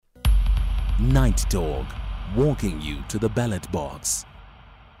Night Dog, walking you to the ballot box.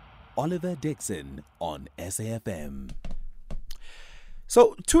 Oliver Dixon on SAFM.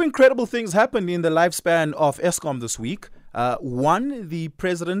 So, two incredible things happened in the lifespan of Eskom this week. One, the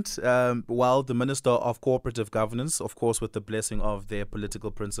president, the Minister of Cooperative Governance, of course with the blessing of their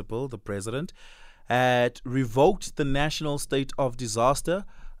political principal, the president, had revoked the national state of disaster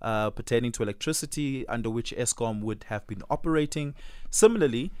pertaining to electricity under which Eskom would have been operating.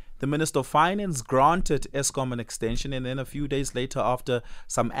 Similarly, the Minister of Finance granted Eskom an extension, and then a few days later, after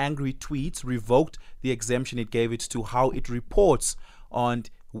some angry tweets, revoked the exemption it gave it to how it reports on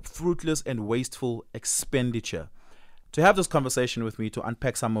fruitless and wasteful expenditure. To have this conversation with me, to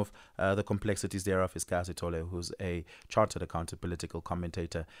unpack some of the complexities thereof, is Khaya Sithole, who's a chartered accountant, political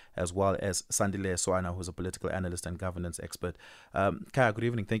commentator, as well as Sandile Swana, who's a political analyst and governance expert. Khaya, good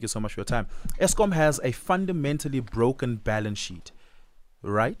evening. Thank you so much for your time. Eskom has a fundamentally broken balance sheet,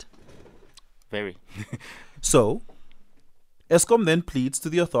 right? Very. So, Eskom then pleads to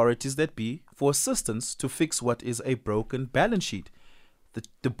the authorities that be for assistance to fix what is a broken balance sheet.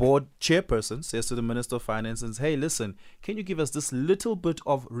 The board chairperson says to the Minister of Finance, hey, listen, can you give us this little bit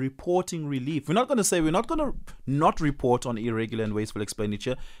of reporting relief? We're not going to not report on irregular and wasteful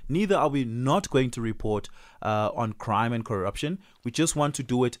expenditure. Neither are we not going to report on crime and corruption. We just want to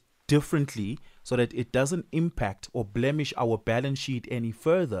do it differently so that it doesn't impact or blemish our balance sheet any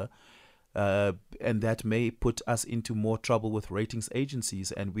further. And that may put us into more trouble with ratings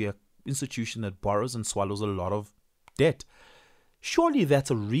agencies. And we are an institution that borrows and swallows a lot of debt. Surely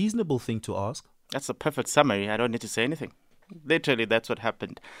that's a reasonable thing to ask. That's a perfect summary. I don't need to say anything. Literally, that's what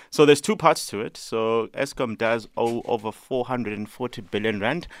happened. So there's two parts to it. So Eskom does owe over 440 billion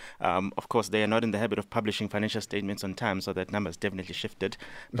rand. Of course, they are not in the habit of publishing financial statements on time, so that number has definitely shifted.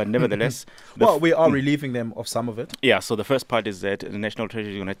 But nevertheless... we are relieving them of some of it. Yeah, so the first part is that the National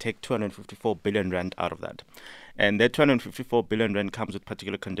Treasury is going to take 254 billion rand out of that. And that 254 billion rand comes with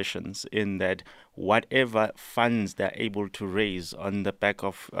particular conditions in that whatever funds they're able to raise on the back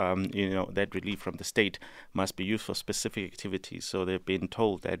of, that relief from the state must be used for specific activities. So they've been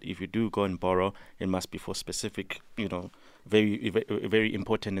told that if you do go and borrow, it must be for specific, very, very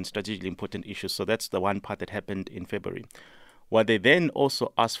important and strategically important issues. So that's the one part that happened in February. What they then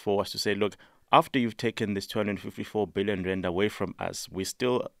also asked for was to say, look, after you've taken this 254 billion rand away from us, we're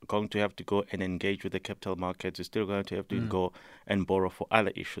still going to have to go and engage with the capital markets. We're still going to have to go and borrow for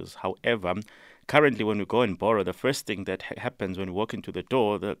other issues. However, currently when we go and borrow, the first thing that happens when we walk into the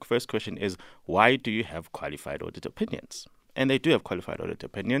door, the first question is, why do you have qualified audit opinions? And they do have qualified audit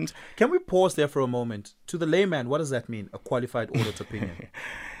opinions. Can we pause there for a moment? To the layman, what does that mean, a qualified audit opinion?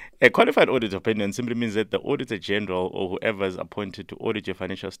 A qualified audit opinion simply means that the Auditor General or whoever is appointed to audit your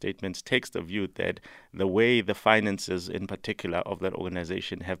financial statements takes the view that the way the finances in particular of that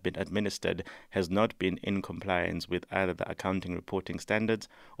organization have been administered has not been in compliance with either the accounting reporting standards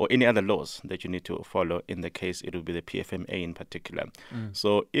or any other laws that you need to follow. In the case, it will be the PFMA in particular.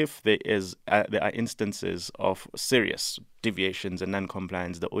 So if there are instances of serious deviations and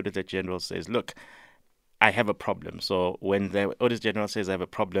non-compliance, the Auditor General says, look, I have a problem. So when the Auditor General says I have a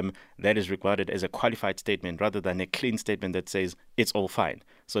problem, that is regarded as a qualified statement rather than a clean statement that says it's all fine.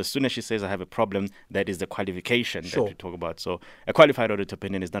 So as soon as she says I have a problem, that is the qualification that we talk about. So a qualified audit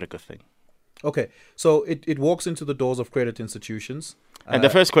opinion is not a good thing. Okay, so it walks into the doors of credit institutions. And the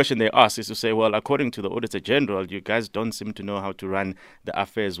first question they ask is to say, well, according to the Auditor General, you guys don't seem to know how to run the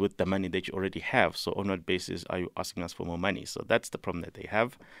affairs with the money that you already have. So on what basis are you asking us for more money? So that's the problem that they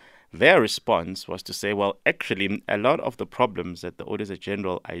have. Their response was to say, well, actually, a lot of the problems that the Auditor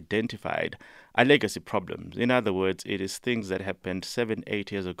General identified are legacy problems. In other words, it is things that happened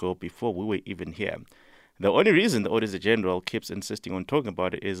 7-8 years ago before we were even here. The only reason the Auditor General keeps insisting on talking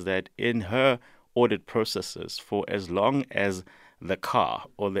about it is that in her audit processes, for as long as the car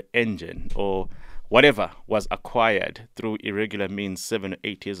or the engine or whatever was acquired through irregular means 7 or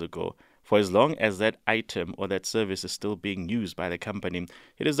 8 years ago, for as long as that item or that service is still being used by the company,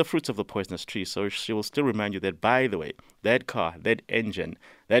 it is the fruits of the poisonous tree. So she will still remind you that, by the way, that car, that engine,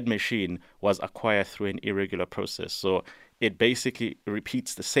 that machine was acquired through an irregular process. So it basically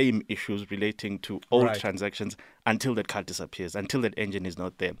repeats the same issues relating to old transactions until that car disappears, until that engine is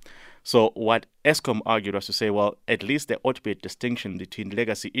not there. So what Eskom argued was to say, well, at least there ought to be a distinction between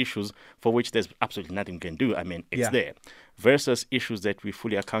legacy issues for which there's absolutely nothing you can do. I mean, it's there, versus issues that we're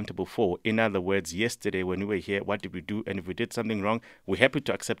fully accountable for. In other words, yesterday when we were here, what did we do? And if we did something wrong, we're happy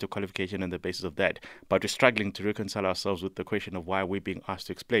to accept a qualification on the basis of that. But we're struggling to reconcile ourselves with the question of why we're being asked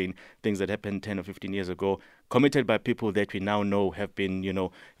to explain things that happened 10 or 15 years ago, committed by people that we now know have been,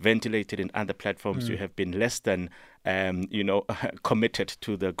 ventilated in other platforms who have been less than, committed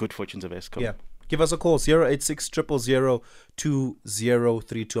to the good fortunes of Eskom. Yeah. Give us a call, 086 000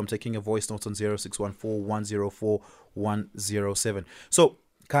 2032. I'm taking a voice note on 0614 104 107. So,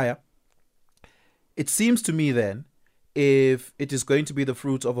 Khaya, it seems to me then, if it is going to be the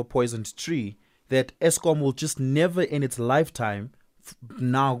fruit of a poisoned tree, that Eskom will just never in its lifetime,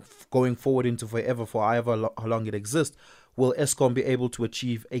 now going forward into forever, for however how long it exists, will Eskom be able to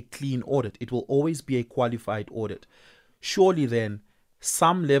achieve a clean audit. It will always be a qualified audit. Surely then,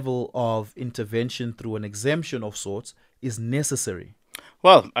 some level of intervention through an exemption of sorts is necessary.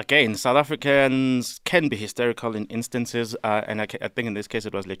 Well, again, South Africans can be hysterical in instances, and I think in this case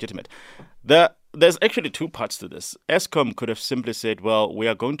it was legitimate. There's actually two parts to this. Eskom could have simply said, well, we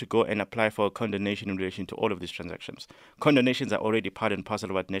are going to go and apply for a condonation in relation to all of these transactions. Condonnations are already part and parcel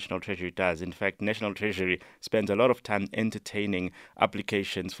of what National Treasury does. In fact, National Treasury spends a lot of time entertaining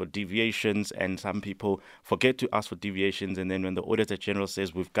applications for deviations, and some people forget to ask for deviations, and then when the Auditor General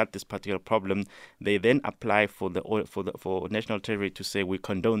says we've got this particular problem, they then apply for National Treasury to say we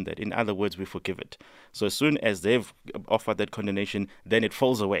condone that. In other words, we forgive it. So as soon as they've offered that condonation, then it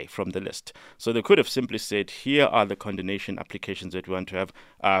falls away from the list. So they could have simply said, here are the condonation applications that we want to have,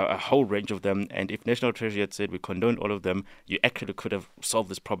 a whole range of them. And if National Treasury had said we condone all of them, you actually could have solved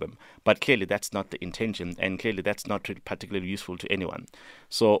this problem. But clearly that's not the intention, and clearly that's not particularly useful to anyone.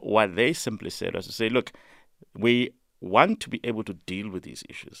 So what they simply said was to say, look, we want to be able to deal with these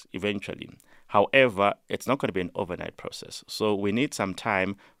issues eventually. However, it's not going to be an overnight process. So we need some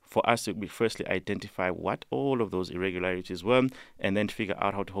time for us to firstly identify what all of those irregularities were, and then figure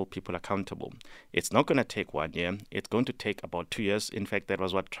out how to hold people accountable. It's not going to take 1 year. It's going to take about 2 years. In fact, that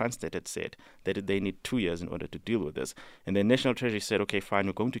was what Transnet had said, that they need 2 years in order to deal with this. And then National Treasury said, okay, fine,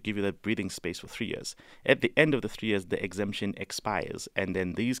 we're going to give you that breathing space for 3 years. At the end of the 3 years, the exemption expires, and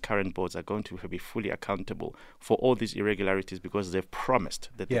then these current boards are going to be fully accountable for all these irregularities because they've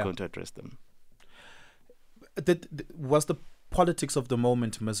promised that they're going to address them. Was the politics of the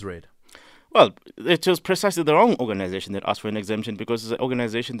moment misread? Well, it was precisely the wrong organization that asked for an exemption, because it's an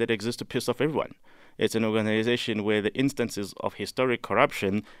organization that exists to piss off everyone. It's an organization where the instances of historic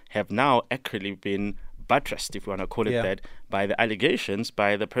corruption have now actually been buttressed, if you want to call it that, by the allegations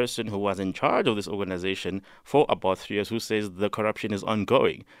by the person who was in charge of this organization for about 3 years, who says the corruption is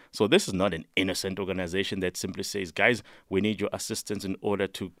ongoing. So this is not an innocent organization that simply says, guys, we need your assistance in order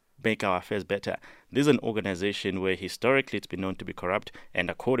to make our affairs better. This is an organization where historically it's been known to be corrupt, and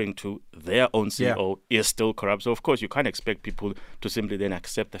according to their own CEO, is still corrupt. So of course you can't expect people to simply then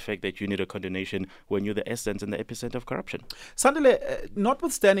accept the fact that you need a condonation when you're the essence and the epicenter of corruption. Sandile,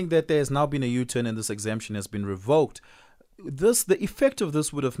 notwithstanding that there has now been a U-turn and this exemption has been revoked, the effect of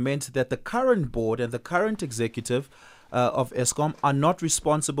this would have meant that the current board and the current executive of Eskom are not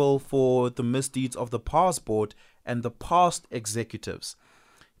responsible for the misdeeds of the past board and the past executives.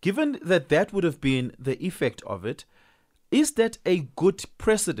 Given that that would have been the effect of it, is that a good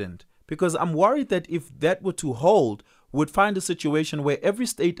precedent? Because I'm worried that if that were to hold, we'd find a situation where every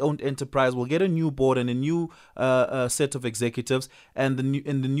state-owned enterprise will get a new board and a new set of executives, and the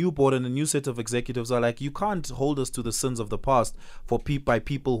new board and the new set of executives are like, you can't hold us to the sins of the past by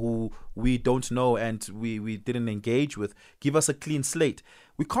people who we don't know and we didn't engage with. Give us a clean slate.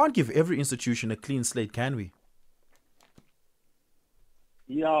 We can't give every institution a clean slate, can we?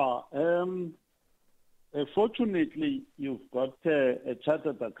 Yeah, fortunately, you've got a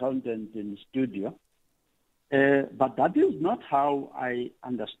chartered accountant in studio, but that is not how I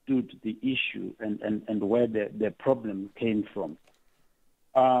understood the issue and where the problem came from.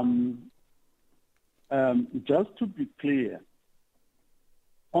 Just to be clear,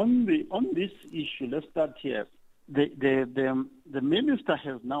 on this issue, let's start here. The minister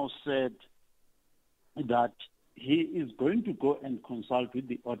has now said that he is going to go and consult with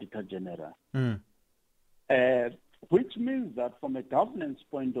the Auditor General, which means that from a governance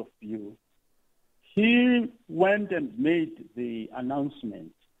point of view, he went and made the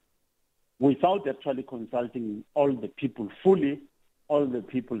announcement without actually consulting all the people fully, all the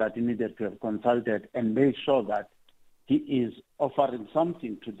people that he needed to have consulted, and made sure that he is offering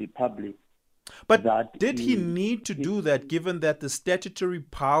something to the public. But did he need to do that, given that the statutory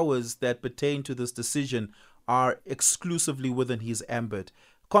powers that pertain to this decision are exclusively within his ambit?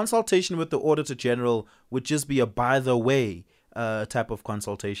 Consultation with the Auditor General would just be a by the way type of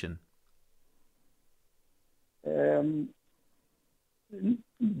consultation.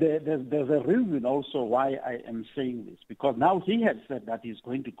 there's a reason also why I am saying this, because now he has said that he's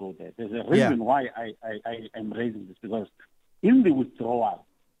going to go there. There's a reason why I am raising this, because in the withdrawal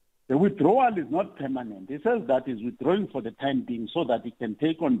is not permanent. He says that he's withdrawing for the time being so that he can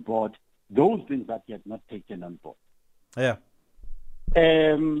take on board those things that he had not taken on board. Yeah.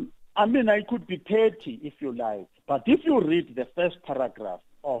 I mean, I could be petty if you like, but if you read the first paragraph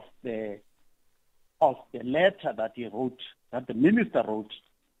of the letter that he wrote, that the minister wrote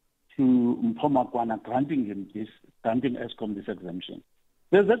to Mpomagwana granting Eskom this exemption,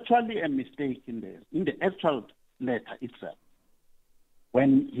 there's actually a mistake in the actual letter itself.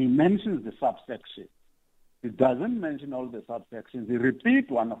 When he mentions the subsection, he doesn't mention all the subsections. He repeats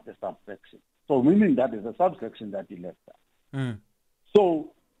one of the subsections. So meaning that is a subsection that he left out.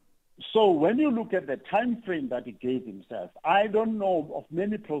 So when you look at the time frame that he gave himself, I don't know of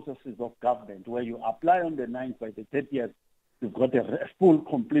many processes of government where you apply on the 9th, by the 30th, you've got a full,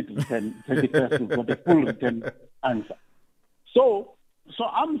 complete written, 31st, you've got a full written answer. So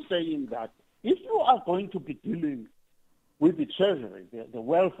I'm saying that if you are going to be dealing with the treasury, the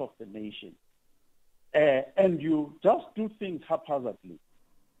wealth of the nation, and you just do things haphazardly,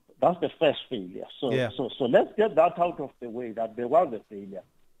 that's the first failure. So let's get that out of the way, that there was a failure.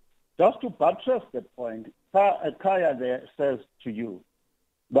 Just to buttress the point, Khaya there says to you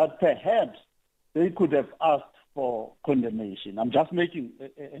that perhaps they could have asked for condemnation. I'm just making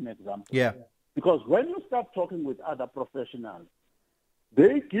an example. Yeah. Because when you start talking with other professionals,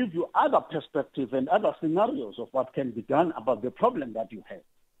 they give you other perspectives and other scenarios of what can be done about the problem that you have.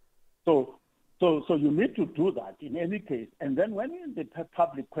 So you need to do that in any case. And then when the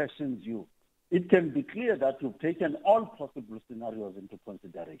public questions you, it can be clear that you've taken all possible scenarios into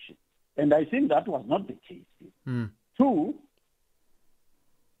consideration. And I think that was not the case here. Two,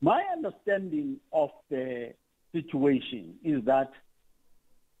 my understanding of the situation is that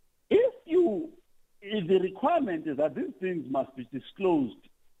if the requirement is that these things must be disclosed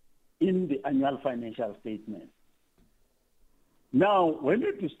in the annual financial statement. Now, when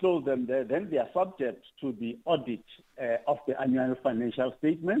you disclose them there, then they are subject to the audit of the annual financial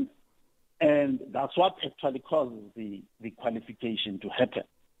statement, and that's what actually causes the qualification to happen.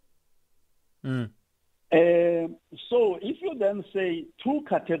 So if you then say two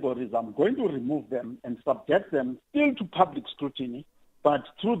categories, I'm going to remove them and subject them still to public scrutiny, but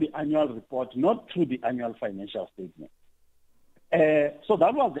through the annual report, not through the annual financial statement. So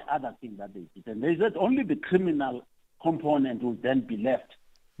that was the other thing that they did. And they said only the criminal component will then be left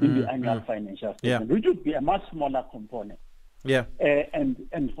in the annual financial statement, which would be a much smaller component. Yeah.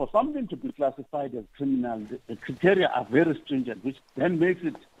 And for something to be classified as criminal, the criteria are very stringent, which then makes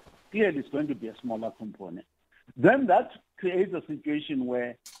it clear it's going to be a smaller component. Then that creates a situation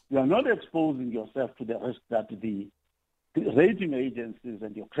where you are not exposing yourself to the risk that the rating agencies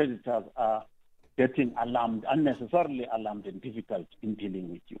and your creditors are getting alarmed, unnecessarily alarmed and difficult in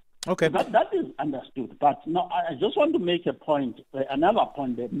dealing with you. Okay. So that is understood. But now I just want to make a point, another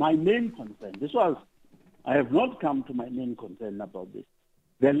point that my main concern, I have not come to my main concern about this.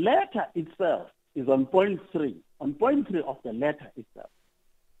 The letter itself is on point 3. On point 3 of the letter itself,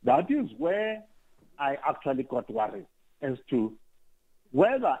 that is where I actually got worried as to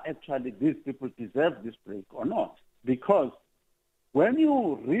whether actually these people deserve this break or not. Because when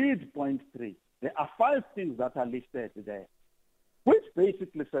you read point 3, there are 5 things that are listed there, which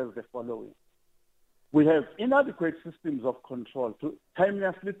basically says the following. We have inadequate systems of control to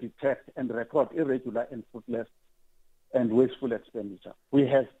timelessly detect and record irregular and fruitless and wasteful expenditure. We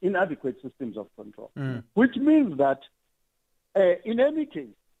have inadequate systems of control, which means that in any case,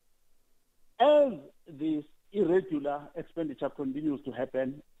 as this irregular expenditure continues to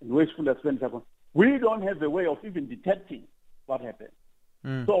happen and wasteful expenditure, we don't have a way of even detecting what happened.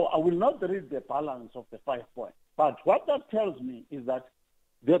 So I will not read the balance of the 5 points. But what that tells me is that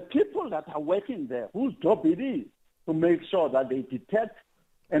the people that are working there, whose job it is to make sure that they detect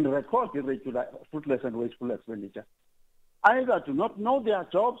and record irregular, fruitless and wasteful expenditure, either do not know their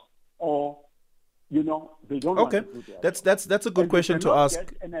jobs or, they don't want to do their jobs. That's a good question to ask.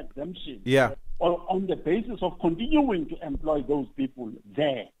 Get an exemption. Yeah. Or on the basis of continuing to employ those people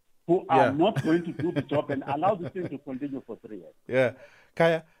there who are not going to do the job and allow this thing to continue for 3 years. Yeah.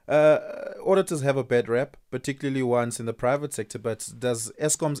 Khaya, auditors have a bad rap, particularly ones in the private sector, but does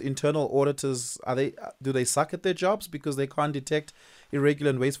Eskom's internal auditors, do they suck at their jobs because they can't detect irregular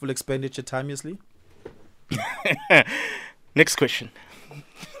and wasteful expenditure timelessly? Next question.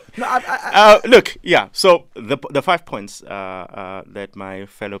 Look, yeah. So the 5 points that my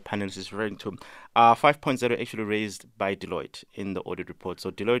fellow panelists is referring to are 5 points that were actually raised by Deloitte in the audit report. So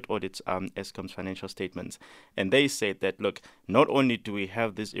Deloitte audits Eskom's financial statements, and they said that, look, not only do we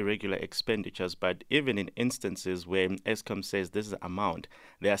have these irregular expenditures, but even in instances where Eskom says this is the amount,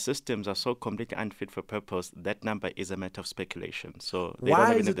 their systems are so completely unfit for purpose that number is a matter of speculation. So they Why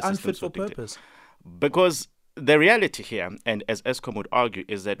don't is even it have the unfit systems for to dictate. purpose? Because the reality here, and as Eskom would argue,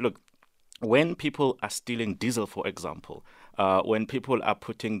 is that, look, when people are stealing diesel, for example, when people are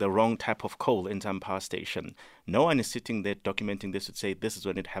putting the wrong type of coal in some power station, no one is sitting there documenting this to say this is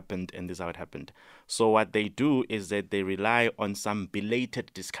when it happened and this is how it happened. So what they do is that they rely on some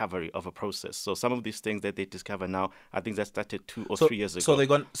belated discovery of a process. So some of these things that they discover now are things that started 2 or 3 years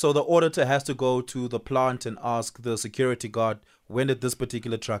ago. So the auditor has to go to the plant and ask the security guard, when did this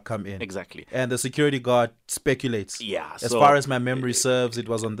particular truck come in? Exactly. And the security guard speculates. Yeah. As far as my memory serves, it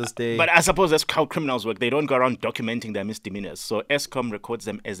was on this day. But I suppose that's how criminals work. They don't go around documenting their misdemeanors. So Eskom records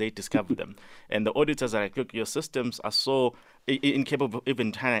them as they discover them. And the auditors are like, look, your systems are so incapable of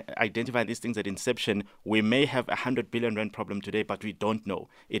even trying to identify these things at inception. We may have 100 billion rand problem today, but we don't know.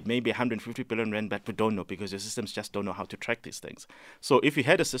 It may be 150 billion rand, but we don't know because your systems just don't know how to track these things. So if you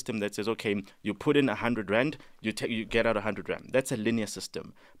had a system that says, okay, you put in 100 rand, you get out 100 rand. That's a linear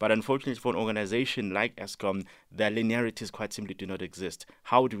system. But unfortunately for an organization like Eskom, their linearities quite simply do not exist.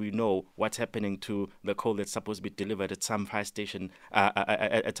 How do we know what's happening to the coal that's supposed to be delivered at some fire station,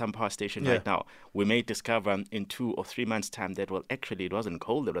 at some power station right now? We may discover in 2 or 3 months' time that, well, actually it wasn't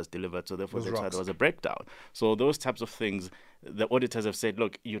coal that was delivered, so therefore there was a breakdown. So those types of things, the auditors have said,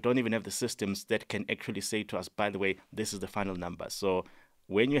 look, you don't even have the systems that can actually say to us, by the way, this is the final number. So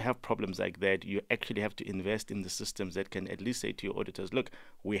when you have problems like that, you actually have to invest in the systems that can at least say to your auditors, look,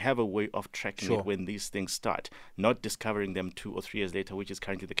 we have a way of tracking it when these things start, not discovering them 2 or 3 years later, which is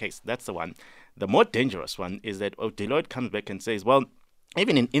currently the case. That's the one. The more dangerous one is that Deloitte comes back and says, well,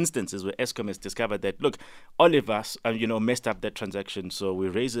 even in instances where Eskom has discovered that, look, all of us, messed up that transaction, so we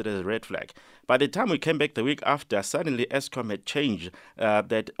raised it as a red flag. By the time we came back the week after, suddenly Eskom had changed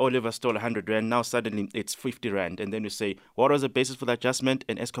that Oliver stole 100 rand. Now suddenly it's 50 rand. And then we say, what was the basis for the adjustment?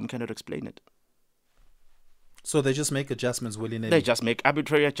 And Eskom cannot explain it. So they just make adjustments willy-nilly? They just make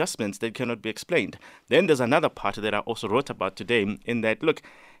arbitrary adjustments that cannot be explained. Then there's another part that I also wrote about today in that, look,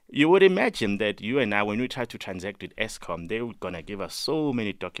 you would imagine that you and I, when we try to transact with Eskom, they're going to give us so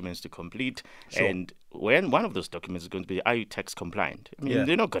many documents to complete. Sure. And when one of those documents is going to be, are you tax compliant? I mean,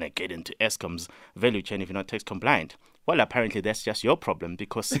 they're not going to get into Eskom's value chain if you're not tax compliant. Well, apparently that's just your problem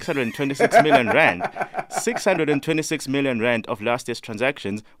because 626 million rand, 626 million rand of last year's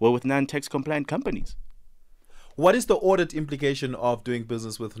transactions were with non-tax compliant companies. What is the audit implication of doing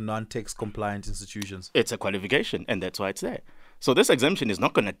business with non-tax compliant institutions? It's a qualification, and that's why it's there. So this exemption is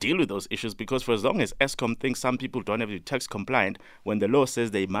not going to deal with those issues because for as long as Eskom thinks some people don't have to be tax compliant, when the law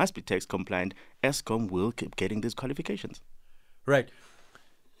says they must be tax compliant, Eskom will keep getting these qualifications. Right.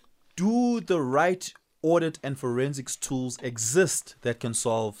 Do the right audit and forensics tools exist that can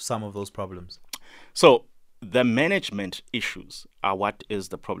solve some of those problems? So the management issues are what is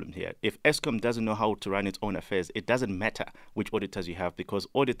the problem here. If Eskom doesn't know how to run its own affairs, it doesn't matter which auditors you have because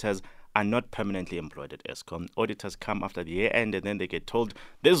auditors are not permanently employed at Eskom. Auditors come after the year end and then they get told,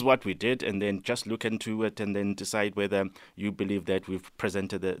 this is what we did, and then just look into it and then decide whether you believe that we've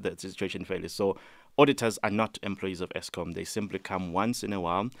presented the situation fairly. So auditors are not employees of Eskom. They simply come once in a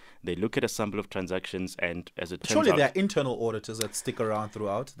while. They look at a sample of transactions, and as it turns out, surely there are internal auditors that stick around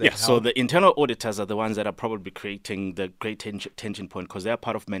throughout. So the internal auditors are the ones that are probably creating the great tension point because they are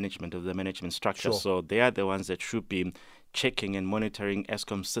part of management, of the management structure. Sure. So they are the ones that should be checking and monitoring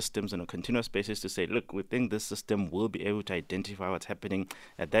Eskom systems on a continuous basis to say, look, we think this system will be able to identify what's happening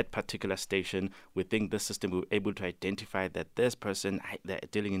at that particular station. We think this system will be able to identify that this person, they're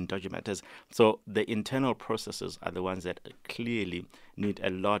dealing in dodgy matters. So the internal processes are the ones that clearly need a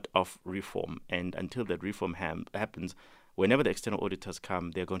lot of reform. And until that reform happens, whenever the external auditors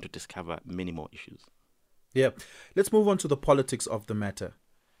come, they're going to discover many more issues. Yeah. Let's move on to the politics of the matter.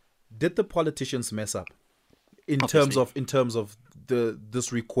 Did the politicians mess up? In terms of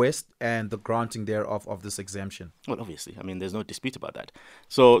this request and the granting thereof of this exemption? Well, obviously. I mean, there's no dispute about that.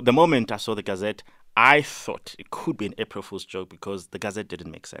 So the moment I saw the Gazette, I thought it could be an April Fool's joke because the Gazette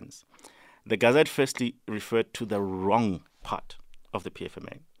didn't make sense. The Gazette firstly referred to the wrong part of the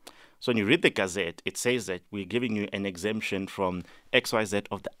PFMA. So when you read the Gazette, it says that we're giving you an exemption from XYZ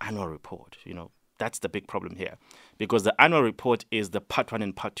of the annual report. That's the big problem here because the annual report is the part 1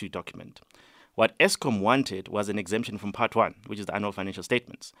 and part 2 document. What Eskom wanted was an exemption from Part 1, which is the annual financial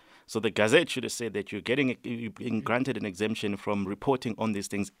statements. So the Gazette should have said that you're being granted an exemption from reporting on these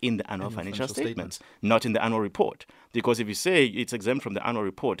things in the annual financial statements, not in the annual report. Because if you say it's exempt from the annual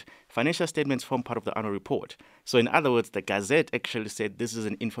report, financial statements form part of the annual report. So in other words, the Gazette actually said this is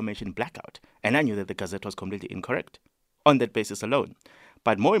an information blackout. And I knew that the Gazette was completely incorrect on that basis alone.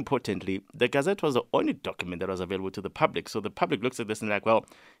 But more importantly, the Gazette was the only document that was available to the public. So the public looks at this and like, well,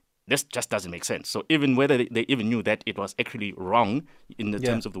 this just doesn't make sense. So even whether they even knew that it was actually wrong in the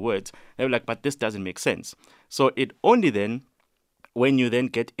terms of the words, they were like, but this doesn't make sense. So it only then, when you then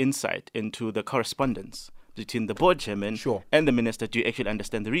get insight into the correspondence between the board chairman and the minister, do you actually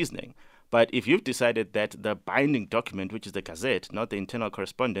understand the reasoning? But if you've decided that the binding document, which is the Gazette, not the internal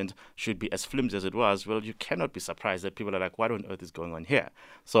correspondence, should be as flimsy as it was, well, you cannot be surprised that people are like, what on earth is going on here?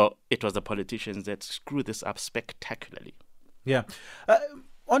 So it was the politicians that screwed this up spectacularly. Yeah.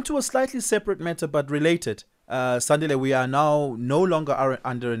 On to a slightly separate matter, but related. Sandile, we are now no longer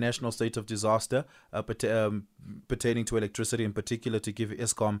under a national state of disaster pertaining to electricity, in particular to give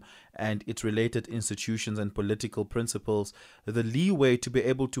Eskom and its related institutions and political principles the leeway to be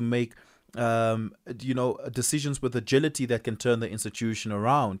able to make decisions with agility that can turn the institution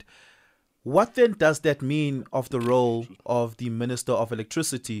around. What then does that mean of the role of the Minister of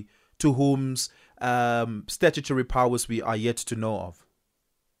Electricity, to whom's statutory powers we are yet to know of?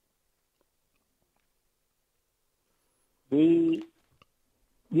 There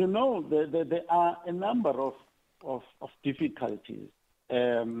are a number of difficulties.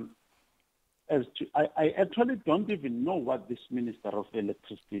 I actually don't even know what this Minister of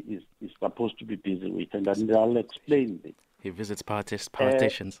Electricity is supposed to be busy with, and I'll explain this. He visits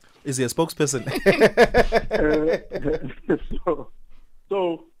politicians. Is he a spokesperson?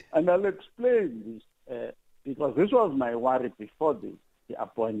 And I'll explain this because this was my worry before the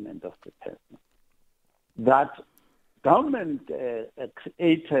appointment of the person. That government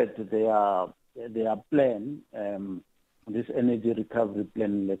created their plan, this energy recovery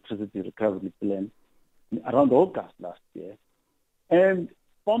plan, electricity recovery plan, around August last year, and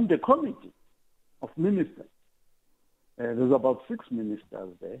formed a committee of ministers. There's about 6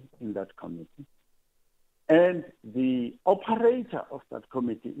 ministers there in that committee. And the operator of that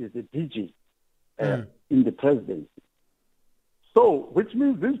committee is the DG in the presidency. So, which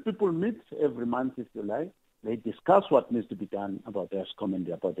means these people meet every month, if you like. They discuss what needs to be done about Eskom and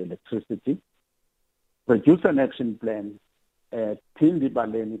about electricity, produce an action plan. Tindi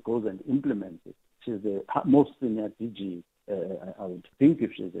Baleni goes and implements it. She's the most senior DG, I would think,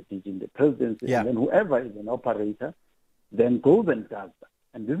 if she's a DG in the presidency. Yeah. And then whoever is an operator then goes and does that.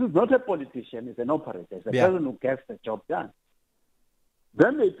 And this is not a politician, it's an operator. It's a person who gets the job done.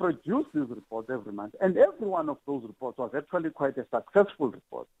 Then they produce these reports every month. And every one of those reports was actually quite a successful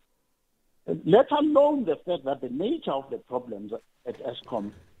report. Let alone the fact that the nature of the problems at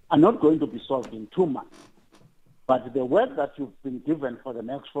Eskom are not going to be solved in 2 months. But the work that you've been given for the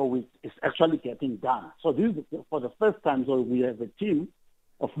next 4 weeks is actually getting done. So this is for the first time, so we have a team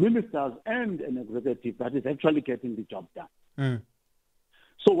of ministers and an executive that is actually getting the job done.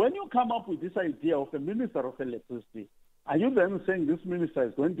 So when you come up with this idea of a Minister of Electricity, are you then saying this minister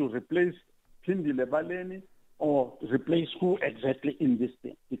is going to replace Sandile Swana or replace who exactly in this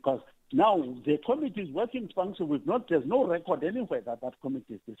thing? Because now the committee is working function with there's no record anywhere that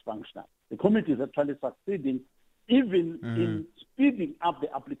committee is dysfunctional. The committee is actually succeeding even in speeding up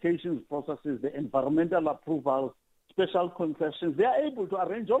the applications processes, the environmental approvals, special concessions. They are able to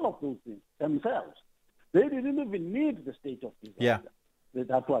arrange all of those things themselves. They didn't even need the state of disaster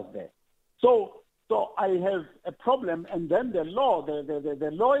that was there. So I have a problem, and then the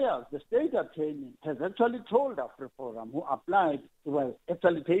lawyers, the state attorney has actually told AfriForum, who applied, who was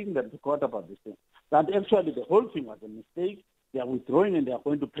actually taking them to court about this thing, that actually the whole thing was a mistake. They are withdrawing and they are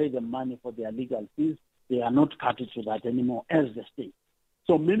going to pay them money for their legal fees. They are not cutting to that anymore as the state.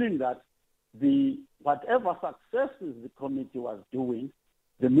 So meaning that whatever successes the committee was doing,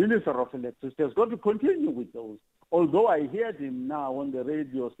 the Minister of Electricity has got to continue with those. Although I heard him now on the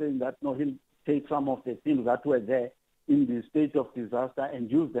radio saying that no, he'll take some of the things that were there in the state of disaster and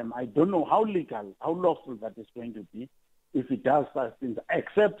use them. I don't know how legal, how lawful that is going to be if he does such things,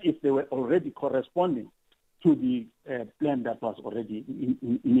 except if they were already corresponding to the plan that was already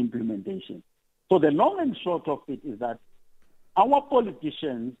in implementation. So the long and short of it is that our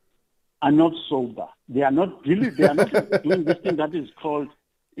politicians are not sober. They are not doing this thing that is called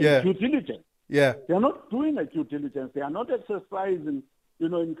due diligence. Yeah. They are not doing a due diligence. They are not exercising,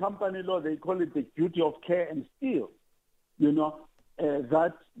 in company law, they call it the duty of care and steal,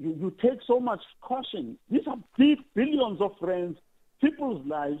 that you take so much caution. These are big billions of rands, people's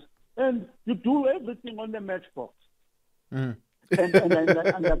lives and you do everything on the matchbox. Mm. And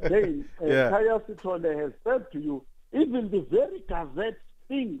again, Yeah. Khaya Sithole has said to you, even the very Gazette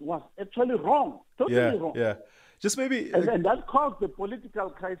thing was actually wrong, totally wrong. Yeah. Just maybe. And that caused the political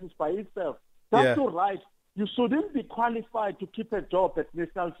crisis by itself. That's Yeah. to right. You shouldn't be qualified to keep a job at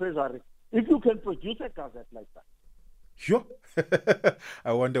National Treasury if you can produce a Gazette like that. Sure.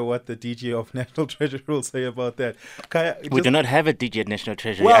 I wonder what the DG of National Treasury will say about that. Khaya, We do not have a DG at National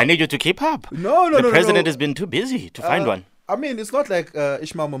Treasury. Well, I need you to keep up. No. The president has been too busy to find one. I mean, it's not like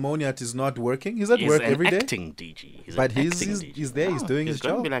Ishmael Mamoniat is not working. He's at work every day. He's an acting DG. But an he's acting DG. he's there. He's doing his He's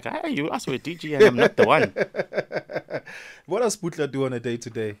going job. to be like, hey, you asked for a DG and I'm not the one. What does Butler do on a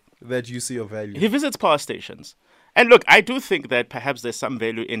day-to-day that you see of value? He visits power stations. And look, I do think that perhaps there's some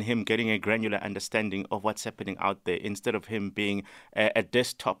value in him getting a granular understanding of what's happening out there instead of him being a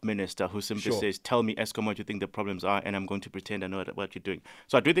desktop minister who simply says, tell me, Eskom, what you think the problems are, and I'm going to pretend I know what you're doing.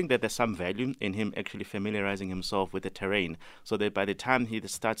 So I do think that there's some value in him actually familiarizing himself with the terrain so that by the time he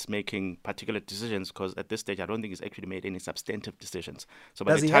starts making particular decisions, because at this stage I don't think he's actually made any substantive decisions. So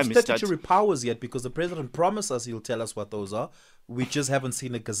by Does the he time have statutory powers yet? Because the president promised us he'll tell us what those are. We just haven't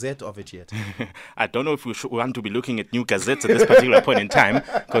seen a gazette of it yet. I don't know if we want to be looking at new gazettes at this particular point in time,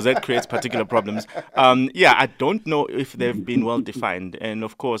 because that creates particular problems. I don't know if they've been well defined. And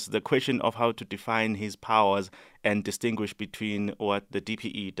of course, the question of how to define his powers and distinguish between what the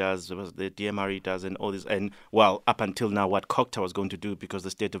DPE does, what the DMRE does, and all this, and well, up until now, what COCTA was going to do because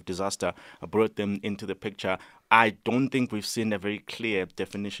the state of disaster brought them into the picture. I don't think we've seen a very clear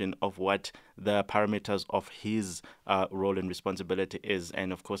definition of what the parameters of his role and responsibility is.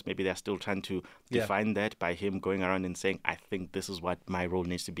 And of course, maybe they're still trying to define that by him going around and saying, I think this is what my role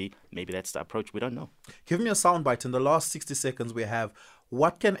needs to be. Maybe that's the approach. We don't know. Give me a soundbite. In the last 60 seconds we have,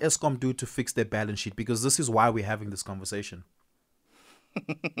 what can Eskom do to fix their balance sheet? Because this is why we're having this conversation.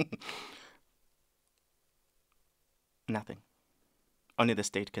 Nothing. Only the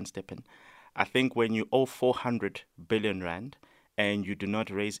state can step in. I think when you owe 400 billion rand and you do not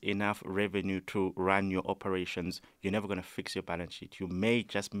raise enough revenue to run your operations, you're never going to fix your balance sheet. You may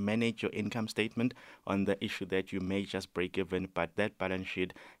just manage your income statement on the issue that you may just break even, but that balance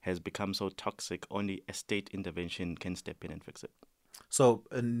sheet has become so toxic, only a state intervention can step in and fix it. So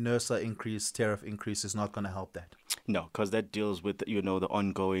a NERSA increase, tariff increase is not going to help that? No, because that deals with, the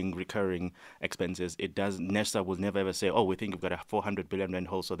ongoing recurring expenses. It does. NERSA will never ever say, oh, we think you've got a 400 billion rand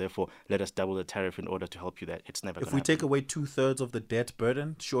hole, so therefore let us double the tariff in order to help you. That it's never. If we take away 2/3 of the debt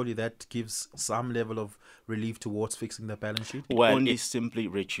burden, surely that gives some level of relief towards fixing the balance sheet? Well, it simply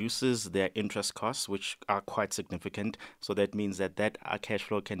reduces their interest costs, which are quite significant. So that means that cash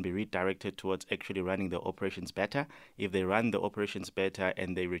flow can be redirected towards actually running the operations better. If they run the operations better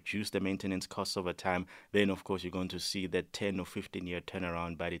and they reduce the maintenance costs over time, then of course you're going to see that 10 or 15-year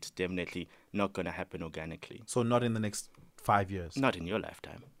turnaround, but it's definitely not going to happen organically. So not in the next 5 years? Not in your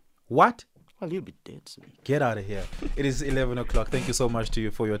lifetime. What? Well, you'll be dead soon. Get out of here. It is 11 o'clock. Thank you so much to you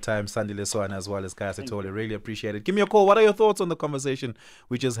for your time, Sandile Swana, as well as Khaya Sithole. Really appreciate it. Give me a call. What are your thoughts on the conversation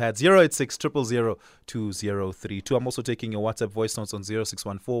we just had? 086 000 2032. I'm also taking your WhatsApp voice notes on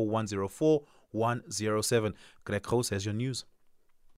 0614 104 107. Greg House has your news.